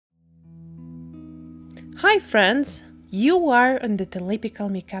Hi friends! You are on the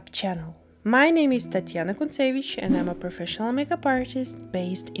Tulipical makeup channel. My name is Tatiana and I'm a professional makeup artist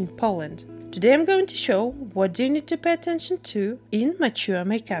based in Poland. Today I'm going to show what do you need to pay attention to in mature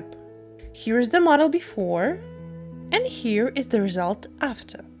makeup. Here is the model before and here is the result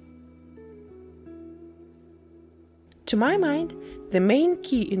after. To my mind, the main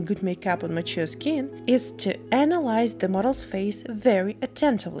key in good makeup on mature skin is to analyze the model's face very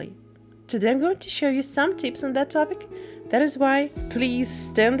attentively. Today I'm going to show you some tips on that topic. That is why please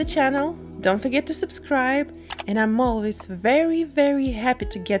stay on the channel, don't forget to subscribe, and I'm always very happy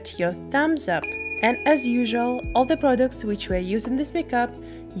to get your thumbs up. And as usual, all the products which we use in this makeup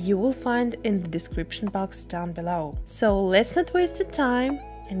you will find in the description box down below. So let's not waste the time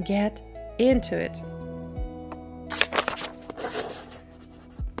and get into it.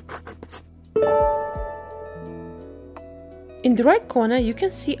 In the right corner you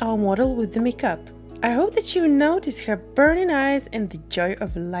can see our model with the makeup. I hope that you notice her burning eyes and the joy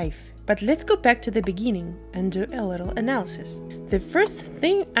of life. But let's go back to the beginning and do a little analysis. The first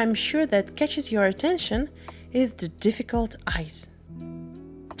thing I'm sure that catches your attention is the difficult eyes.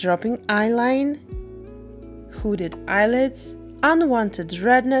 Dropping eyeline, hooded eyelids, unwanted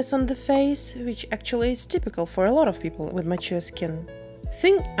redness on the face, which actually is typical for a lot of people with mature skin,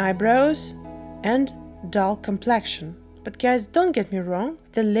 thin eyebrows, and dull complexion. But guys, don't get me wrong,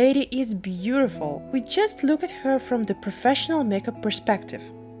 the lady is beautiful. We just look at her from the professional makeup perspective.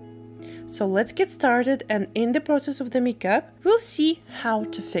 So let's get started, and in the process of the makeup, we'll see how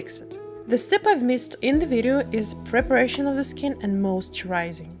to fix it. The step I've missed in the video is preparation of the skin and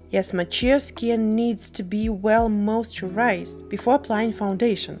moisturizing. Yes, mature skin needs to be well moisturized before applying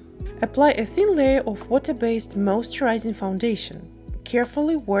foundation. Apply a thin layer of water-based moisturizing foundation.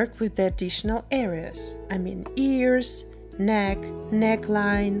 Carefully work with the additional areas, I mean ears, neck,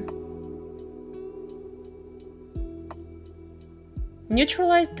 neckline.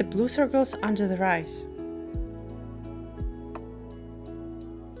 Neutralize the blue circles under the eyes.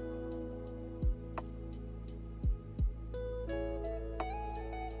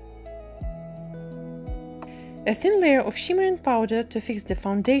 A thin layer of shimmering powder to fix the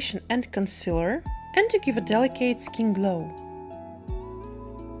foundation and concealer and to give a delicate skin glow.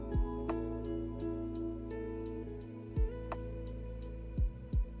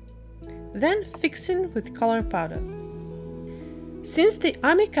 Then fixing with color powder. Since the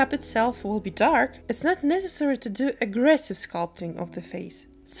eye makeup itself will be dark, it's not necessary to do aggressive sculpting of the face,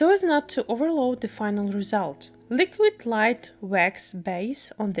 so as not to overload the final result. Liquid light wax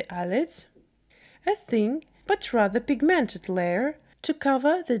base on the eyelids, a thin but rather pigmented layer to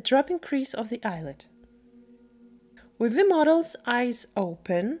cover the dropping crease of the eyelid. With the model's eyes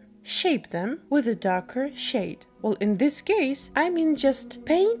open, shape them with a darker shade. Well, in this case, I mean just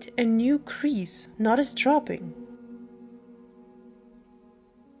paint a new crease, not as dropping.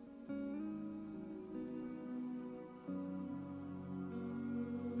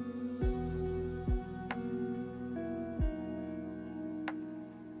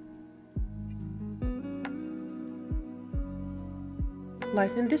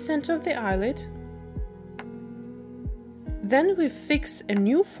 Lighten the center of the eyelid. Then we fix a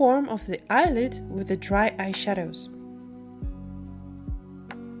new form of the eyelid with the dry eyeshadows.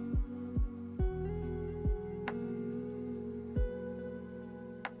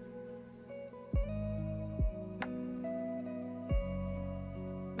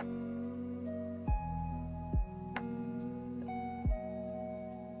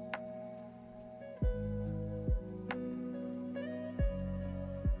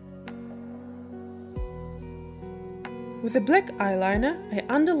 With a black eyeliner, I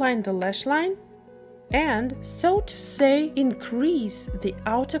underline the lash line and, so to say, increase the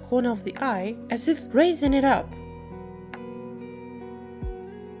outer corner of the eye as if raising it up.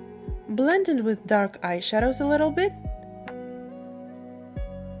 Blending with dark eyeshadows a little bit.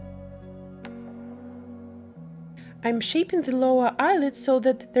 I'm shaping the lower eyelid so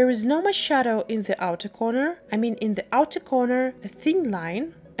that there is no much shadow in the outer corner. I mean in the outer corner a thin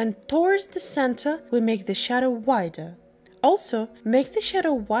line, and towards the center we make the shadow wider. Also, make the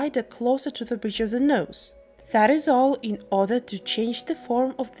shadow wider closer to the bridge of the nose. That is all in order to change the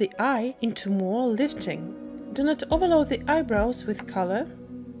form of the eye into more lifting. Do not overload the eyebrows with color.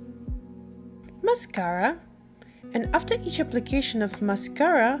 Mascara. And after each application of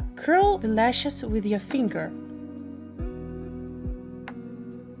mascara, curl the lashes with your finger.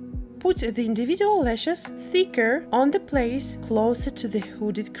 Put the individual lashes thicker on the place closer to the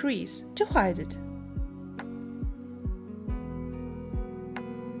hooded crease to hide it.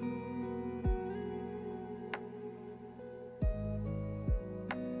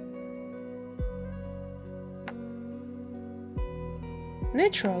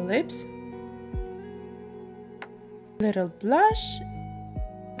 natural lips, little blush,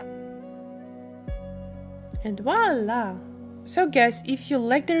 and voila! So guys, if you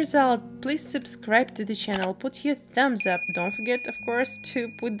like the result, please subscribe to the channel, put your thumbs up, don't forget of course to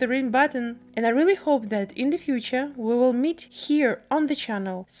put the ring button, and I really hope that in the future we will meet here on the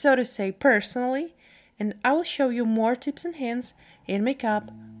channel, so to say personally, and I will show you more tips and hints in makeup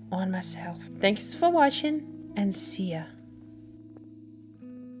on myself. Thanks for watching and see ya!